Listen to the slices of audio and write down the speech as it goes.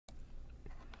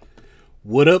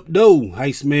What up, though?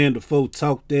 Heist man, the foe,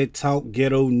 talk that talk,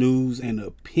 ghetto news and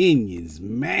opinions.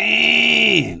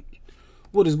 Man,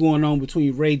 what is going on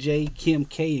between Ray J, Kim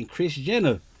K, and Kris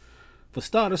Jenner? For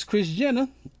starters, Kris Jenner,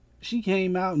 she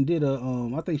came out and did a,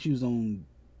 I think she was on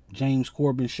James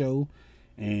Corbin's show,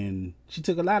 and she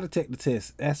took a lie detector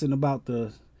test, asking about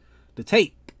the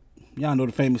tape. Y'all know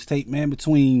the famous tape, man,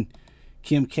 between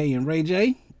Kim K and Ray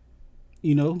J.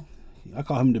 You know, I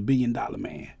call him the $1 billion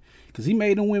man. Because he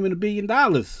made them women $1 billion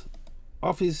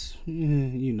off his,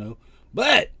 you know.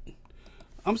 But,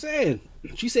 I'm saying,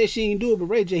 she said she ain't do it, but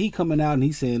Ray J, he coming out and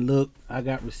he saying, look, I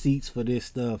got receipts for this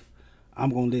stuff.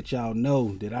 I'm going to let y'all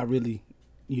know that I really,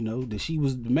 you know, that she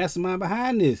was the mastermind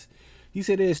behind this. He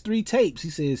said there's 3 tapes. He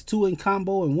says 2 in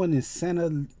combo and 1 in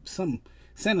Santa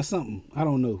something. I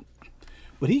don't know.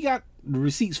 But he got the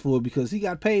receipts for it because he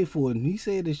got paid for it. And he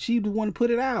said that she the one to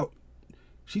put it out.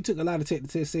 She took a lot of technical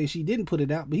tests saying she didn't put it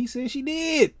out, but he said she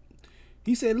did.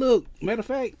 He said, look, matter of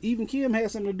fact, even Kim had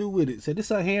something to do with it. Said this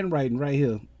is her handwriting right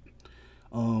here.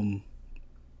 You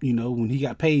know, when he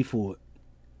got paid for it.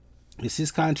 It's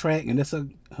his contract, and that's her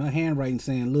handwriting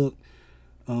saying, look,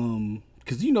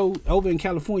 because, you know, over in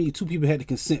California, 2 people had to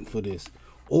consent for this.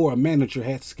 Or a manager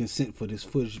has to consent for this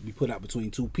footage to be put out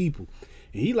between 2 people.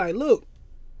 And he like, look,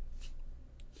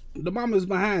 the mama's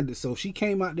behind it. So she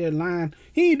came out there lying.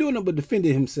 He ain't doing nothing but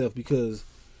defending himself because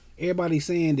everybody's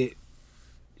saying that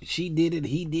she did it,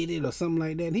 he did it, or something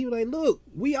like that. And he was like, look,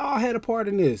 we all had a part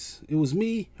in this. It was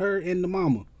me, her, and the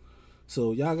mama.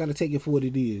 So y'all got to take it for what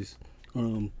it is.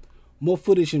 More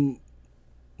footage and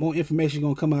more information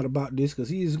going to come out about this because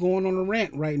he's going on a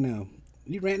rant right now.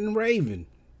 He's ranting and raving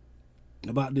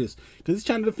about this because he's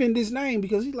trying to defend his name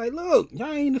because he's like, look,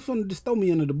 y'all ain't fun to just throw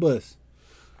me under the bus.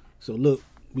 So look,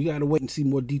 we got to wait and see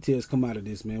more details come out of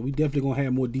this, man. We definitely going to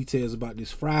have more details about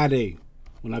this Friday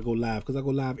when I go live. Because I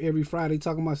go live every Friday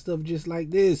talking about stuff just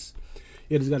like this.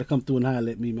 You just got to come through and holler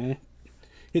at me, man.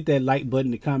 Hit that like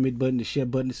button, the comment button, the share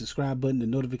button, the subscribe button, the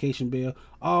notification bell.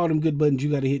 All them good buttons you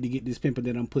got to hit to get this pimping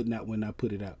that I'm putting out when I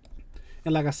put it out.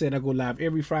 And like I said, I go live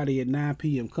every Friday at 9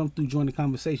 p.m. Come through, join the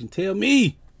conversation. Tell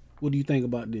me, what do you think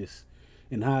about this?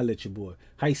 And holler at your boy.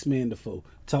 Heist man the foe.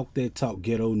 Talk that talk,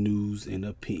 ghetto news and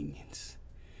opinions.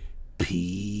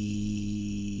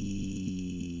 Peace.